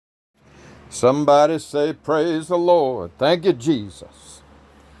Somebody say, praise the Lord. Thank you, Jesus.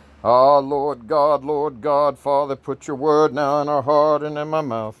 Ah, Lord God, Father, put your word now in our heart and in my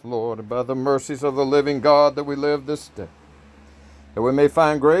mouth, Lord, by the mercies of the living God that we live this day. That we may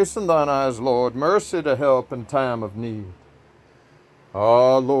find grace in thine eyes, Lord, mercy to help in time of need.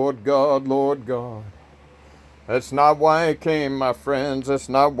 Ah, Lord God. That's not why he came, my friends. That's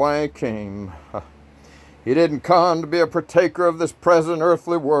not why he came. He didn't come to be a partaker of this present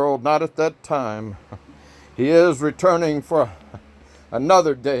earthly world, not at that time. He is returning for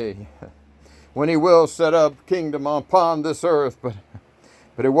another day when he will set up kingdom upon this earth, but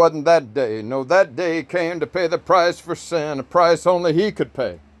it wasn't that day. No, that day came to pay the price for sin, a price only he could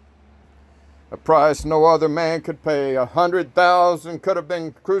pay, a price no other man could pay. 100,000 could have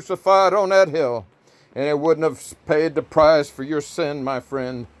been crucified on that hill, and it wouldn't have paid the price for your sin, my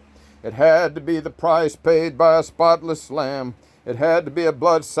friend. It had to be the price paid by a spotless lamb. It had to be a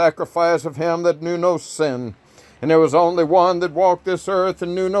blood sacrifice of him that knew no sin. And there was only one that walked this earth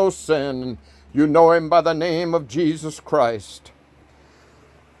and knew no sin. And you know him by the name of Jesus Christ.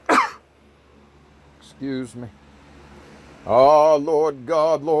 Excuse me. Ah, Lord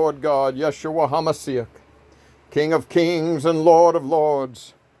God, Yeshua HaMashiach, King of kings and Lord of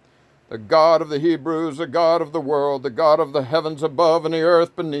lords, the God of the Hebrews, the God of the world, the God of the heavens above and the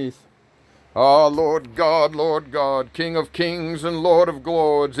earth beneath. Ah, Lord God, King of kings and Lord of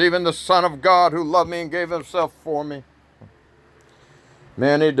lords, even the Son of God who loved me and gave himself for me.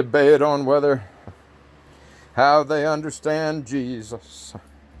 Many debate on how they understand Jesus.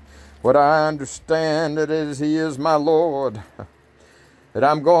 What I understand it is he is my Lord, that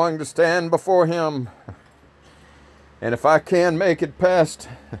I'm going to stand before him. And if I can't make it past,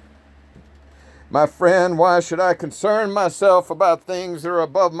 my friend, why should I concern myself about things that are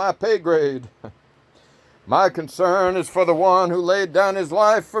above my pay grade? My concern is for the one who laid down his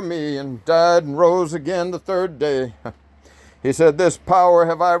life for me and died and rose again the third day. He said, this power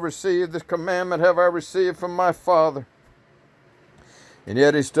have I received, this commandment have I received from my Father. And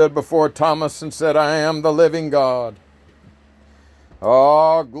yet he stood before Thomas and said, I am the living God.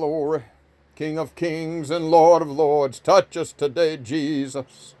 Ah, glory, King of kings and Lord of lords, touch us today,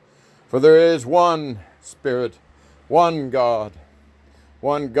 Jesus. For there is one Spirit, one God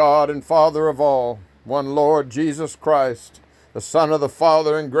and Father of all, one Lord Jesus Christ, the Son of the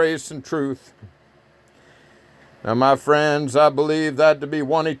Father in grace and truth. Now, my friends, I believe that to be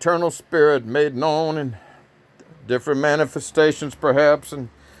one eternal Spirit made known in different manifestations perhaps, and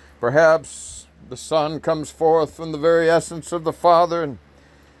perhaps the Son comes forth from the very essence of the Father and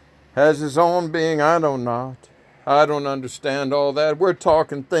has his own being. I don't understand all that. We're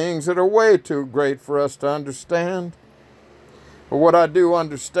talking things that are way too great for us to understand. But what I do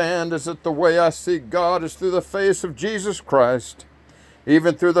understand is that the way I see God is through the face of Jesus Christ,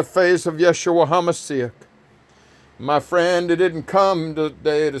 even through the face of Yeshua HaMashiach. My friend, it didn't come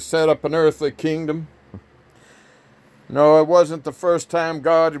today to set up an earthly kingdom. No, it wasn't the first time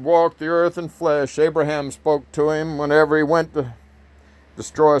God had walked the earth in flesh. Abraham spoke to him whenever he went to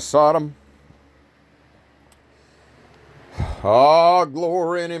destroy Sodom. Ah,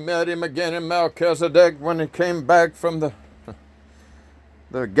 glory, and he met him again in Melchizedek when he came back from the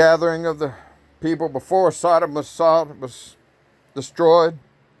gathering of the people before Sodom was destroyed.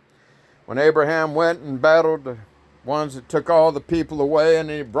 When Abraham went and battled the ones that took all the people away, and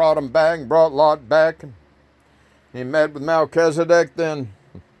he brought them back and brought Lot back, and he met with Melchizedek then,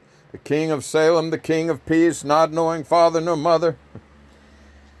 the king of Salem, the king of peace, not knowing father nor mother.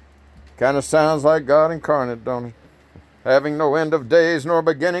 Kind of sounds like God incarnate, don't it? Having no end of days nor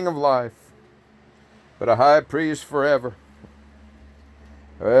beginning of life, but a high priest forever.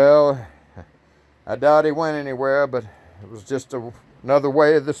 Well, I doubt he went anywhere, but it was just another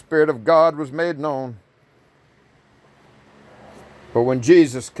way the Spirit of God was made known. But when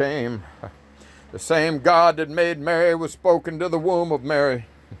Jesus came, the same God that made Mary was spoken to the womb of Mary.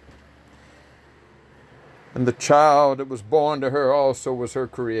 And the child that was born to her also was her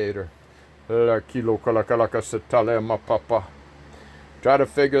creator. Try to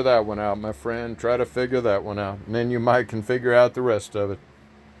figure that one out, my friend. Try to figure that one out. And then you can figure out the rest of it.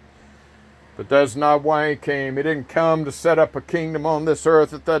 But that's not why he came. He didn't come to set up a kingdom on this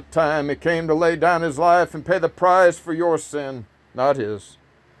earth at that time. He came to lay down his life and pay the price for your sin, not his.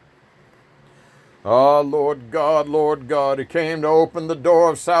 Ah, Lord God, he came to open the door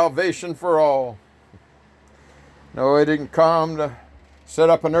of salvation for all. No, he didn't come to set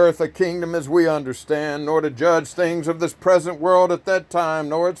up an earthly kingdom as we understand, nor to judge things of this present world at that time,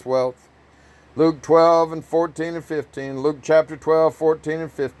 nor its wealth. Luke 12 and 14 and 15. Luke chapter 12, 14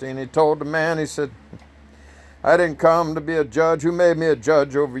 and 15. He told the man, he said, I didn't come to be a judge. Who made me a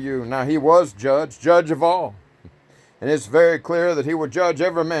judge over you? Now he was judge of all. And it's very clear that he will judge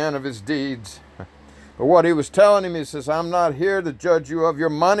every man of his deeds. But what he was telling him, he says, I'm not here to judge you of your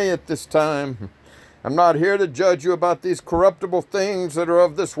money at this time. I'm not here to judge you about these corruptible things that are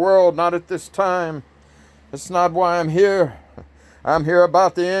of this world, not at this time. That's not why I'm here. I'm here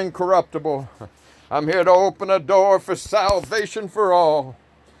about the incorruptible. I'm here to open a door for salvation for all.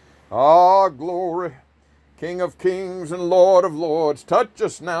 Ah, glory. King of kings and Lord of lords, touch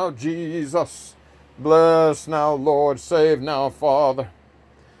us now, Jesus. Bless now, Lord. Save now, Father.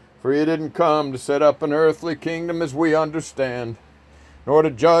 For you didn't come to set up an earthly kingdom as we understand, nor to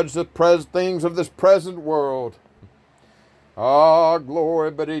judge the things of this present world. Ah,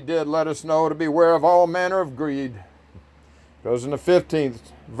 glory, but he did let us know to beware of all manner of greed. Goes in the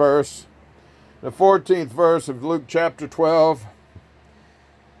 15th verse. The 14th verse of Luke chapter 12.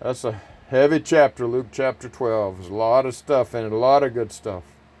 That's a heavy chapter, Luke chapter 12. There's a lot of stuff in it, a lot of good stuff.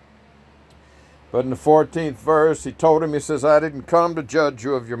 But in the 14th verse, he told him, he says, I didn't come to judge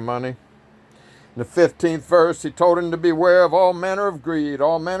you of your money. In the 15th verse, he told him to beware of all manner of greed,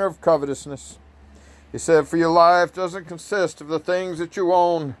 all manner of covetousness. He said, for your life doesn't consist of the things that you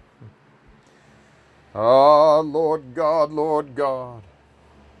own. Ah, Lord God, Lord God.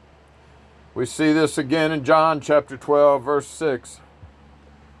 We see this again in John chapter 12, verse 6.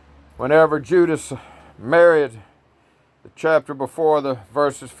 Whenever Judas married, the chapter before the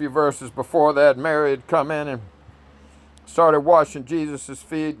few verses before that, Mary had come in and started washing Jesus'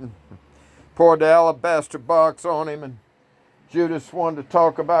 feet and poured the alabaster box on him. And Judas wanted to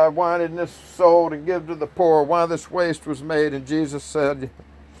talk about why didn't this sold and give to the poor, why this waste was made. And Jesus said,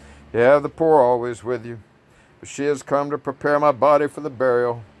 you have the poor always with you, but she has come to prepare my body for the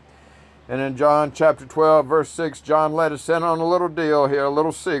burial. And in John chapter 12, verse 6, John let us in on a little deal here, a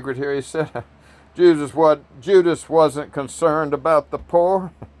little secret here. He said, Judas wasn't concerned about the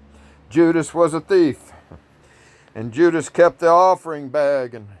poor. Judas was a thief. And Judas kept the offering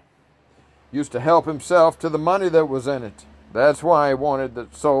bag and used to help himself to the money that was in it. That's why he wanted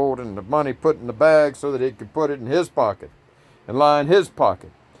it sold and the money put in the bag so that he could put it in his pocket and line his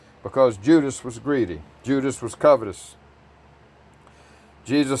pocket. Because Judas was greedy. Judas was covetous.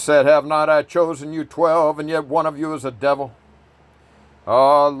 Jesus said, have not I chosen you 12, and yet one of you is a devil?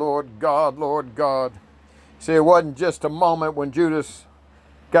 Ah, Lord God, Lord God. See, it wasn't just a moment when Judas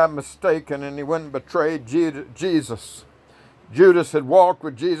got mistaken and he went and betrayed Jesus. Judas had walked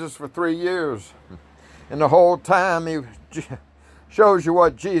with Jesus for 3 years. And the whole time he shows you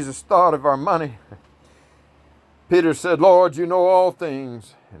what Jesus thought of our money. Peter said, Lord, you know all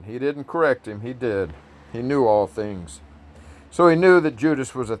things. And he didn't correct him. He did. He knew all things. So he knew that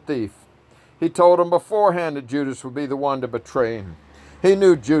Judas was a thief. He told him beforehand that Judas would be the one to betray him. He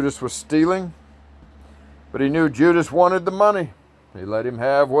knew Judas was stealing, but he knew Judas wanted the money. He let him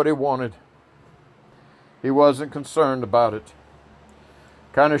have what he wanted. He wasn't concerned about it.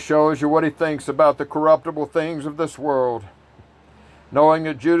 Kind of shows you what he thinks about the corruptible things of this world. Knowing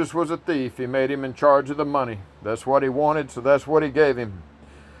that Judas was a thief, he made him in charge of the money. That's what he wanted, so that's what he gave him.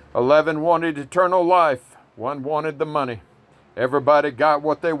 11 wanted eternal life. 1 wanted the money. Everybody got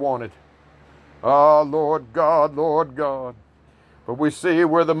what they wanted. Ah, Lord God, Lord God. But we see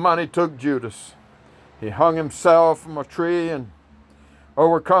where the money took Judas. He hung himself from a tree and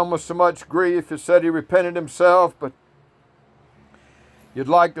overcome with so much grief, he said he repented himself, but you'd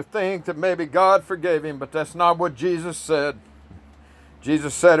like to think that maybe God forgave him, but that's not what Jesus said.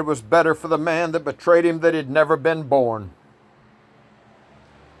 Jesus said it was better for the man that betrayed him that he'd never been born.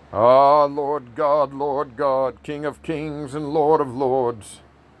 Ah, Lord God, King of kings and Lord of lords.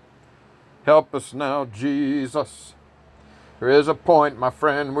 Help us now, Jesus. There is a point, my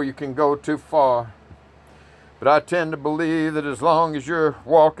friend, where you can go too far. But I tend to believe that as long as you're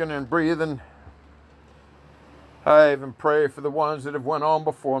walking and breathing, I even pray for the ones that have went on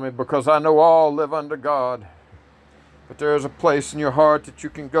before me, because I know all live under God. But there is a place in your heart that you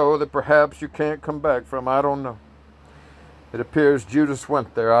can go that perhaps you can't come back from. I don't know. It appears Judas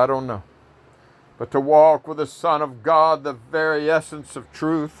went there. I don't know. But to walk with the Son of God, the very essence of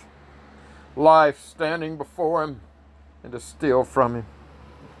truth, life standing before him, and to steal from him.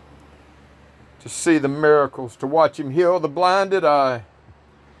 To see the miracles, to watch him heal the blinded eye,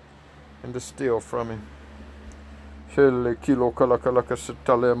 and to steal from him.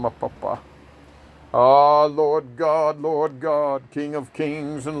 Ah, Lord God, King of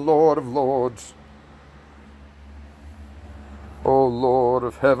kings and Lord of lords. O Lord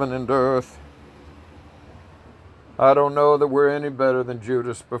of heaven and earth. I don't know that we're any better than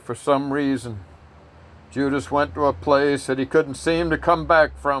Judas, but for some reason, Judas went to a place that he couldn't seem to come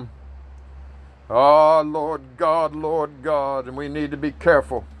back from. Oh, Lord God, and we need to be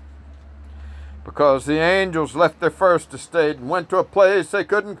careful because the angels left their first estate and went to a place they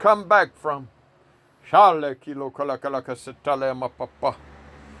couldn't come back from.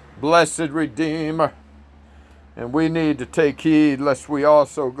 Blessed Redeemer. And we need to take heed lest we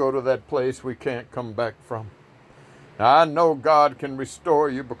also go to that place we can't come back from. Now, I know God can restore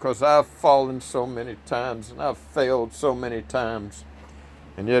you because I've fallen so many times and I've failed so many times.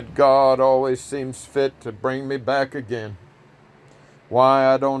 And yet God always seems fit to bring me back again. Why,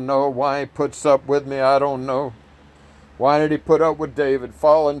 I don't know. Why He puts up with me, I don't know. Why did He put up with David,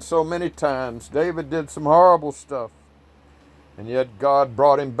 fallen so many times? David did some horrible stuff. And yet God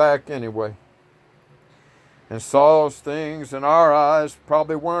brought him back anyway. And Saul's things in our eyes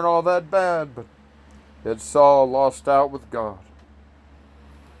probably weren't all that bad, but yet Saul lost out with God.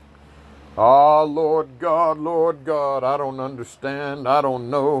 Ah, Lord God, I don't understand. I don't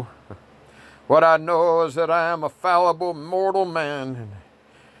know. What I know is that I am a fallible, mortal man,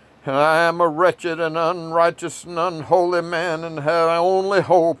 and I am a wretched and unrighteous and unholy man, and my only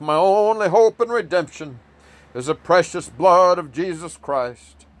hope and redemption is the precious blood of Jesus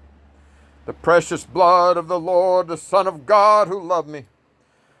Christ, the precious blood of the Lord, the Son of God who loved me,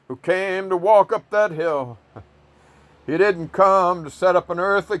 who came to walk up that hill. He didn't come to set up an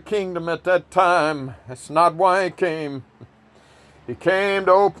earthly kingdom at that time. That's not why He came. He came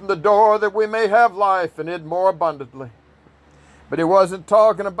to open the door that we may have life and it more abundantly. But He wasn't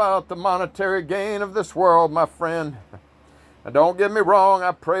talking about the monetary gain of this world, my friend. Now, don't get me wrong,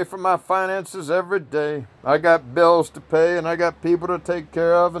 I pray for my finances every day. I got bills to pay and I got people to take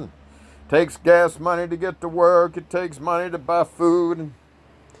care of, and it takes gas money to get to work. It takes money to buy food. And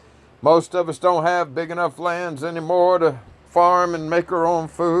most of us don't have big enough lands anymore to farm and make our own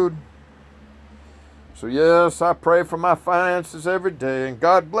food. So yes, I pray for my finances every day, and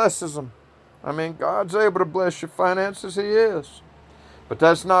God blesses them. I mean, God's able to bless your finances, He is. But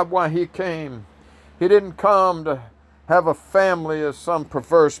that's not why He came. He didn't come to have a family, as some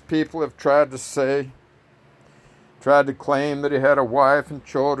perverse people have tried to say. Tried to claim that He had a wife and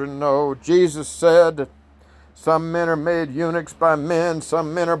children. No, Jesus said that some men are made eunuchs by men,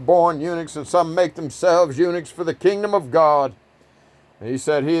 some men are born eunuchs, and some make themselves eunuchs for the kingdom of God. He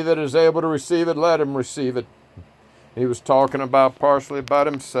said, he that is able to receive it, let him receive it. He was talking partially about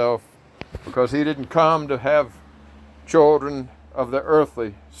Himself, because He didn't come to have children of the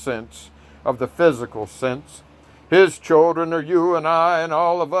earthly sense, of the physical sense. His children are you and I and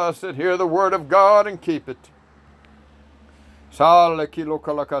all of us that hear the word of God and keep it. And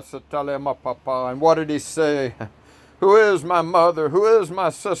what did He say? Who is my mother? Who is my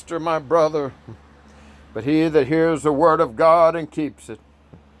sister, my brother? But he that hears the word of God and keeps it.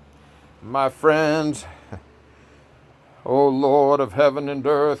 My friends, O Lord of heaven and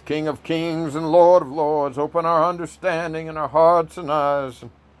earth, King of kings and Lord of lords, open our understanding and our hearts and eyes.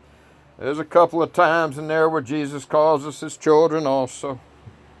 There's a couple of times in there where Jesus calls us His children also.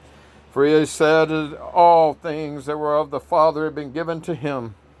 For He said that all things that were of the Father had been given to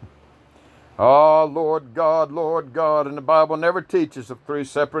Him. Ah, Lord God, and the Bible never teaches of three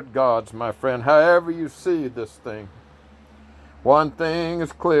separate gods, my friend, however you see this thing. One thing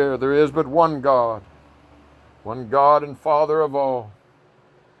is clear, there is but one God and Father of all.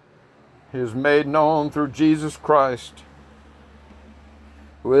 He is made known through Jesus Christ,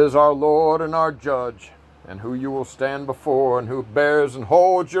 who is our Lord and our Judge, and who you will stand before, and who bears and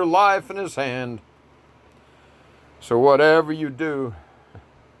holds your life in His hand. So whatever you do,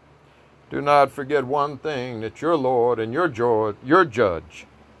 do not forget one thing, that your Lord and your Judge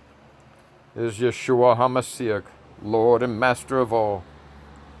is Yeshua HaMashiach, Lord and Master of all.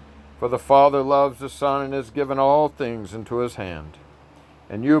 For the Father loves the Son and has given all things into His hand.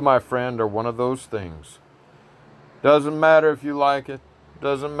 And you, my friend, are one of those things. Doesn't matter if you like it.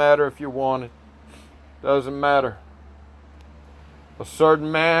 Doesn't matter if you want it. Doesn't matter. A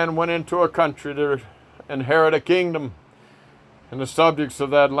certain man went into a country to inherit a kingdom. And the subjects of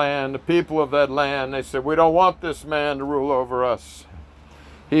that land, the people of that land, they said, we don't want this man to rule over us.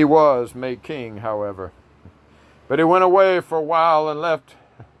 He was made king, however. But he went away for a while and left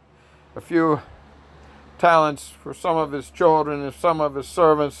a few talents for some of his children and some of his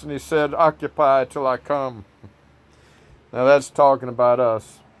servants, and he said, occupy till I come. Now that's talking about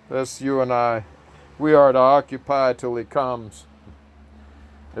us. That's you and I. We are to occupy till He comes.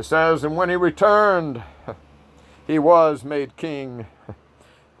 It says, and when He returned, He was made king.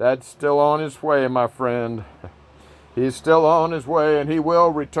 That's still on His way, my friend. He's still on His way, and He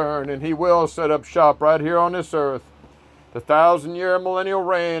will return, and He will set up shop right here on this earth. The 1,000-year millennial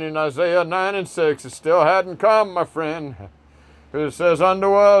reign in Isaiah 9 and 6, it still hadn't come, my friend. It says,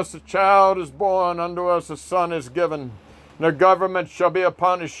 unto us a child is born, unto us a son is given, and the government shall be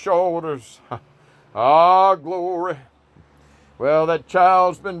upon his shoulders. Ah, glory. Well, that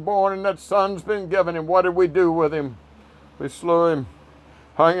child's been born and that son's been given, and what did we do with him? We slew him,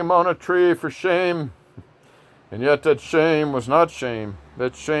 hung him on a tree for shame, and yet that shame was not shame.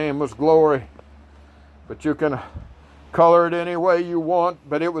 That shame was glory. But you can color it any way you want,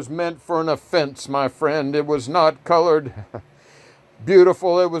 but it was meant for an offense, my friend. It was not colored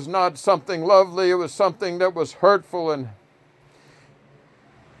beautiful. It was not something lovely. It was something that was hurtful, and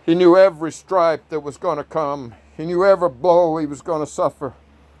he knew every stripe that was going to come. He knew every blow he was going to suffer.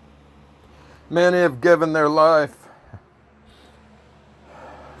 Many have given their life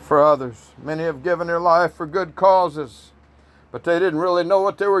for others. Many have given their life for good causes, but they didn't really know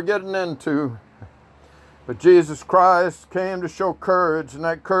what they were getting into. But Jesus Christ came to show courage, and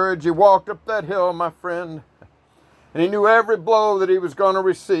that courage, he walked up that hill, my friend, and he knew every blow that he was going to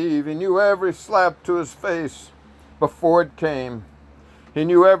receive. He knew every slap to his face before it came. He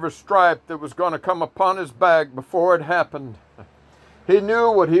knew every stripe that was going to come upon his back before it happened. He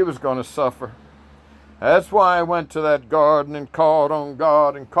knew what he was going to suffer. That's why I went to that garden and called on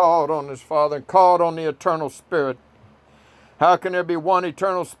God and called on his Father and called on the eternal Spirit. How can there be one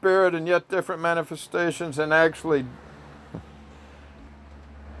eternal Spirit and yet different manifestations and actually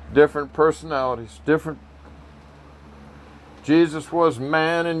different personalities, different? Jesus was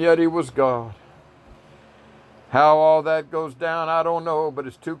man and yet he was God. How all that goes down, I don't know, but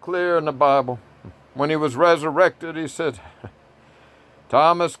it's too clear in the Bible. When he was resurrected, he said,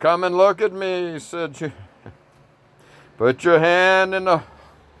 Thomas, come and look at me. He said, put your hand in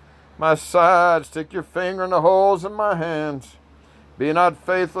my side, stick your finger in the holes in my hands. Be not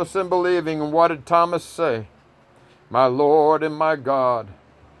faithless in believing. And what did Thomas say? My Lord and my God.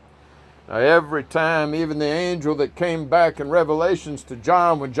 Now every time, even the angel that came back in Revelations to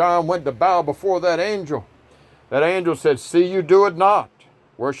John, when John went to bow before that angel said, see, you do it not.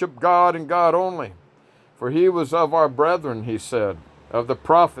 Worship God and God only. For he was of our brethren, he said, of the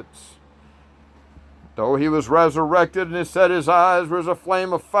prophets. Though he was resurrected, and he said his eyes were as a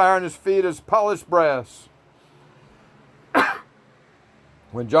flame of fire and his feet as polished brass.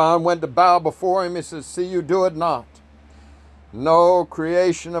 When John went to bow before him, he says, see, you do it not. No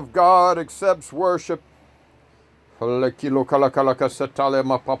creation of God accepts worship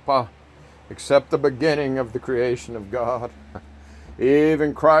except the beginning of the creation of God.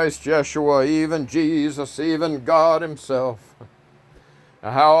 Even Christ Yeshua, even Jesus, even God himself.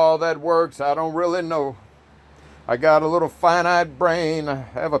 Now, how all that works, I don't really know. I got a little finite brain. I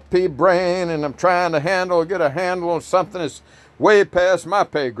have a pea brain, and I'm trying to get a handle on something that's way past my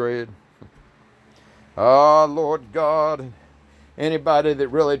pay grade. Oh, Lord God, anybody that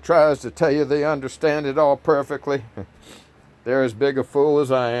really tries to tell you they understand it all perfectly, they're as big a fool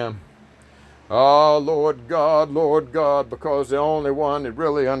as I am. Oh, Lord God, because the only one that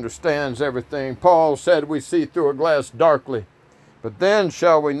really understands everything. Paul said we see through a glass darkly, but then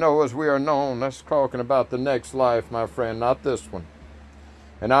shall we know as we are known. That's talking about the next life, my friend, not this one.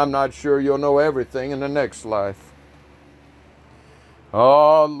 And I'm not sure you'll know everything in the next life.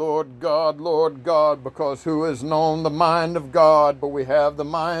 Oh, Lord God, because who has known the mind of God, but we have the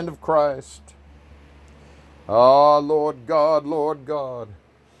mind of Christ. Oh, Lord God.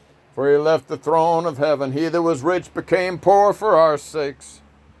 For he left the throne of heaven. He that was rich became poor for our sakes.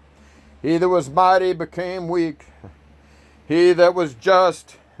 He that was mighty became weak. He that was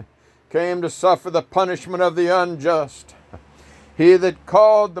just came to suffer the punishment of the unjust. He that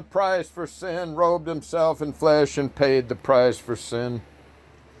called the price for sin robed himself in flesh and paid the price for sin.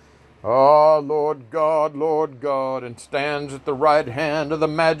 Oh, Lord God, and stands at the right hand of the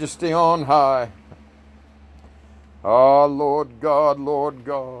Majesty on high. Oh, Lord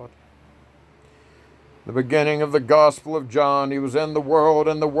God. The beginning of the Gospel of John, he was in the world,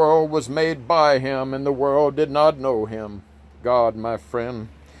 and the world was made by him, and the world did not know him. God, my friend.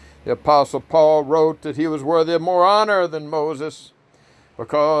 The Apostle Paul wrote that he was worthy of more honor than Moses,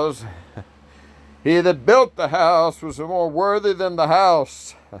 because he that built the house was more worthy than the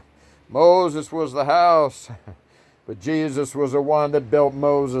house. Moses was the house, but Jesus was the one that built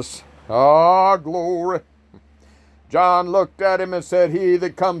Moses. Ah, glory. John looked at him and said, he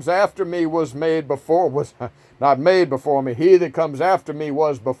that comes after me was not made before me. He that comes after me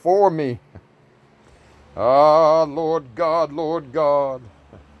was before me. Ah, Lord God.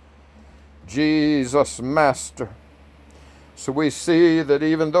 Jesus, Master. So we see that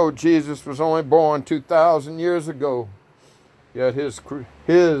even though Jesus was only born 2,000 years ago, yet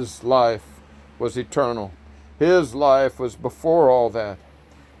his life was eternal. His life was before all that.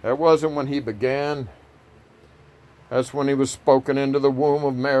 That wasn't when he began. That's when he was spoken into the womb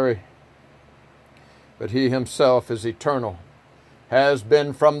of Mary. But he himself is eternal, has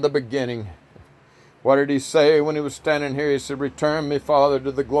been from the beginning. What did he say when he was standing here? He said, "Return me, Father,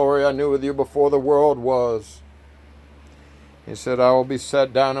 to the glory I knew with you before the world was." He said, "I will be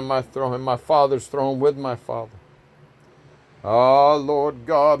set down in my throne, in my Father's throne with my Father." Ah, Lord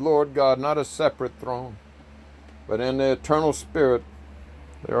God, not a separate throne, but in the eternal Spirit,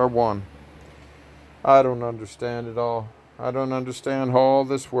 they are one. I don't understand it all. I don't understand how all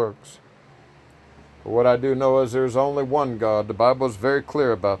this works. But what I do know is there's only one God. The Bible is very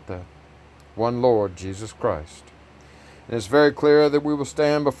clear about that. One Lord, Jesus Christ. And it's very clear that we will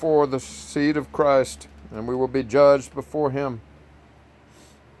stand before the seat of Christ and we will be judged before Him.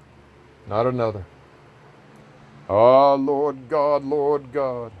 Not another. Ah, Lord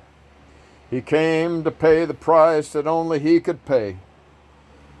God. He came to pay the price that only He could pay.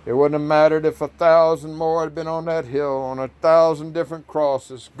 It wouldn't have mattered if 1,000 more had been on that hill, on 1,000 different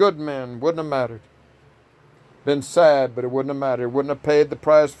crosses. Good men, wouldn't have mattered. Been sad, but it wouldn't have mattered. It wouldn't have paid the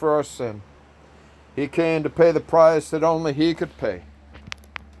price for our sin. He came to pay the price that only He could pay.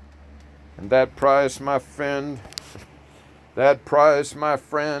 And that price, my friend,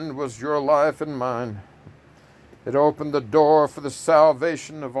 was your life and mine. It opened the door for the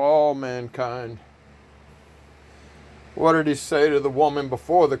salvation of all mankind. What did He say to the woman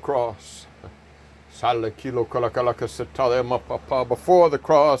before the cross? Before the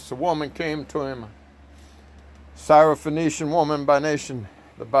cross, a woman came to Him. Syrophoenician woman by nation,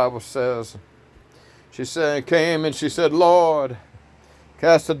 the Bible says. She came and she said, "Lord,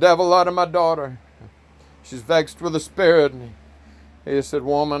 cast the devil out of my daughter. She's vexed with a spirit." And He said,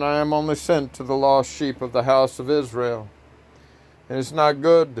 "Woman, I am only sent to the lost sheep of the house of Israel. And it's not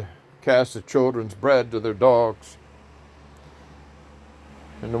good to cast the children's bread to their dogs."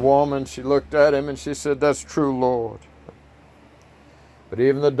 And the woman, she looked at Him and she said, "That's true, Lord. But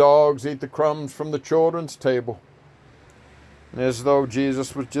even the dogs eat the crumbs from the children's table." And as though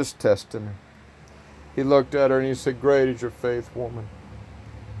Jesus was just testing her, He looked at her and He said, "Great is your faith, woman.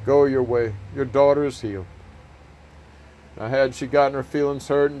 Go your way. Your daughter is healed." Now, had she gotten her feelings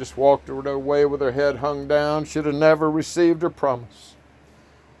hurt and just walked away with her head hung down, she'd have never received her promise.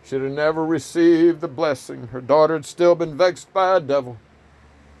 She'd have never received the blessing. Her daughter had still been vexed by a devil.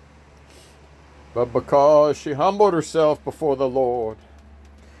 But because she humbled herself before the Lord,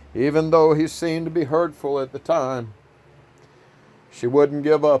 even though He seemed to be hurtful at the time, she wouldn't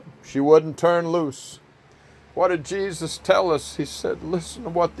give up. She wouldn't turn loose. What did Jesus tell us? He said, "Listen to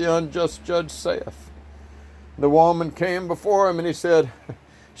what the unjust judge saith." The woman came before Him and He said,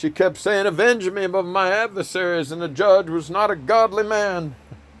 she kept saying, "Avenge me of my adversaries." And the judge was not a godly man.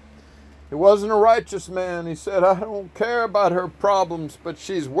 He wasn't a righteous man. He said, "I don't care about her problems, but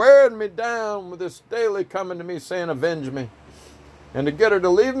she's wearing me down with this daily coming to me saying, 'Avenge me.' And to get her to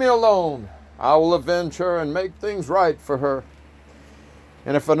leave me alone, I will avenge her and make things right for her."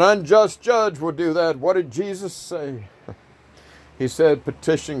 And if an unjust judge will do that, what did Jesus say? He said,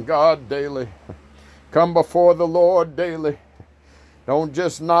 petition God daily. Come before the Lord daily. Don't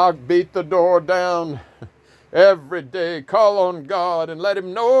just knock, beat the door down. Every day, call on God and let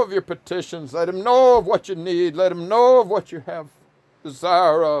Him know of your petitions. Let Him know of what you need. Let Him know of what you have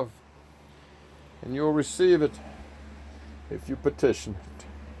desire of. And you'll receive it if you petition it.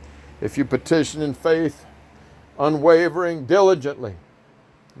 If you petition in faith, unwavering, diligently,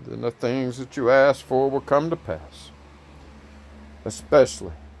 then the things that you ask for will come to pass.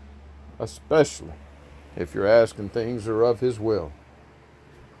 Especially if you're asking things that are of His will.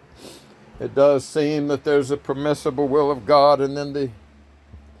 It does seem that there's a permissible will of God and then the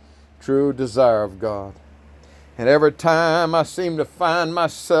true desire of God. And every time I seem to find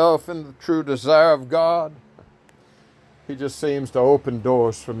myself in the true desire of God, He just seems to open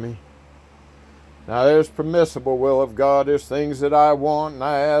doors for me. Now there's permissible will of God. There's things that I want and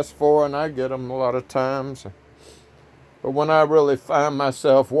I ask for and I get them a lot of times. But when I really find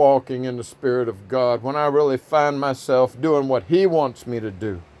myself walking in the Spirit of God, when I really find myself doing what He wants me to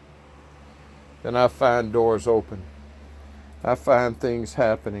do, then I find doors open. I find things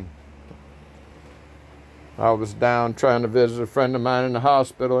happening. I was down trying to visit a friend of mine in the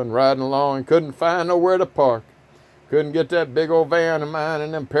hospital and riding along and couldn't find nowhere to park. Couldn't get that big old van of mine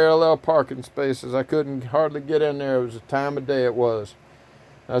in them parallel parking spaces. I couldn't hardly get in there. It was the time of day it was.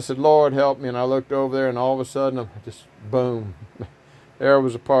 I said, Lord, help me. And I looked over there and all of a sudden, just boom. There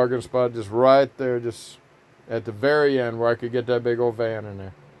was a parking spot just right there, just at the very end where I could get that big old van in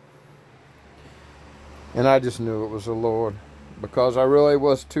there. And I just knew it was the Lord because I really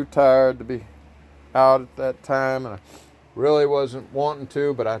was too tired to be out at that time. And I really wasn't wanting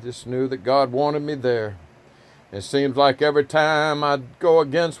to, but I just knew that God wanted me there. It seems like every time I go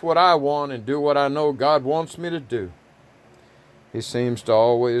against what I want and do what I know God wants me to do, He seems to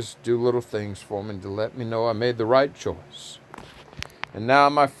always do little things for me to let me know I made the right choice. And now,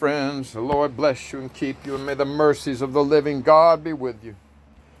 my friends, the Lord bless you and keep you, and may the mercies of the living God be with you.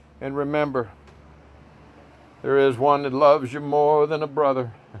 And remember, there is one that loves you more than a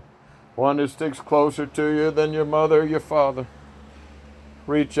brother, one who sticks closer to you than your mother or your father.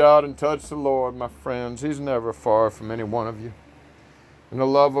 Reach out and touch the Lord, my friends. He's never far from any one of you. And the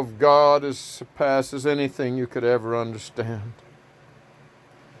love of God surpasses anything you could ever understand.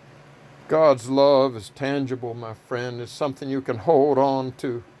 God's love is tangible, my friend. It's something you can hold on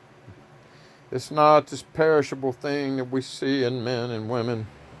to. It's not this perishable thing that we see in men and women.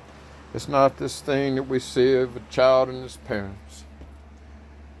 It's not this thing that we see of a child and his parents.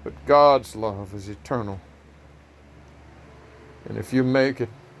 But God's love is eternal. And if you make it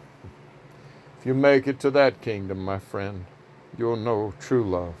to that kingdom, my friend, you'll know true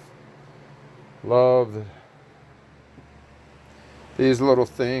love. Love that these little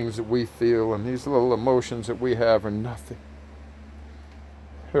things that we feel and these little emotions that we have are nothing.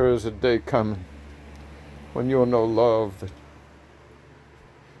 There is a day coming when you'll know love that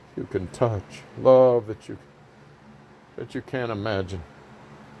you can touch, love that you can't imagine.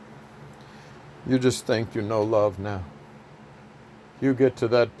 You just think you know love now. You get to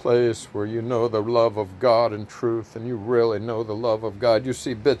that place where you know the love of God in truth, and you really know the love of God. You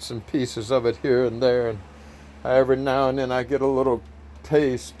see bits and pieces of it here and there, and every now and then I get a little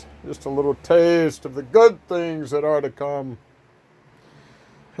taste, just a little taste of the good things that are to come.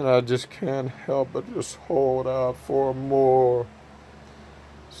 And I just can't help but just hold out for more,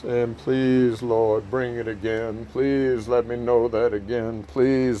 saying, please, Lord, bring it again. Please let me know that again.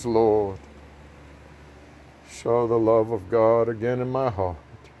 Please, Lord, show the love of God again in my heart.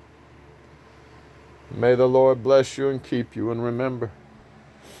 May the Lord bless you and keep you. And remember,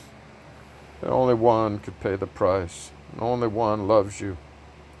 only one could pay the price. Only one loves you.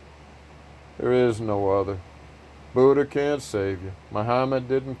 There is no other. Buddha can't save you. Muhammad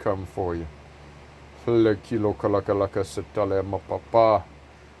didn't come for you. There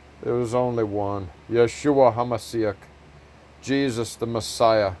was only one. Yeshua HaMashiach, Jesus the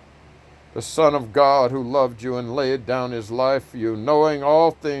Messiah, the Son of God, who loved you and laid down his life for you, knowing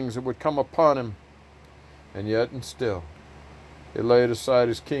all things that would come upon him. And yet and still, he laid aside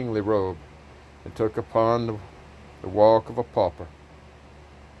his kingly robe and took upon the walk of a pauper,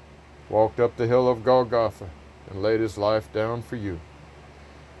 walked up the hill of Golgotha and laid his life down for you.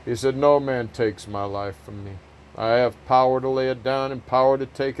 He said, no man takes my life from me. I have power to lay it down and power to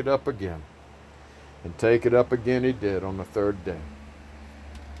take it up again. And take it up again he did on the third day.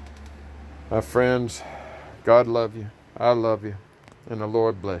 My friends, God love you, I love you, and the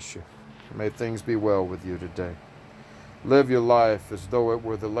Lord bless you. May things be well with you today. Live your life as though it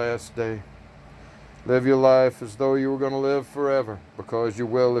were the last day. Live your life as though you were going to live forever, because you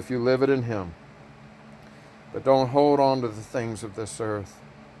will if you live it in Him. But don't hold on to the things of this earth.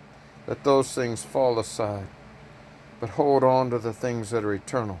 Let those things fall aside. But hold on to the things that are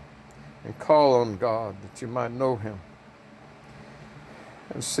eternal, and call on God that you might know Him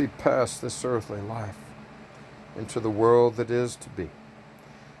and see past this earthly life into the world that is to be.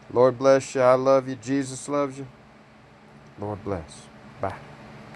 Lord bless you. I love you. Jesus loves you. Lord bless. Bye.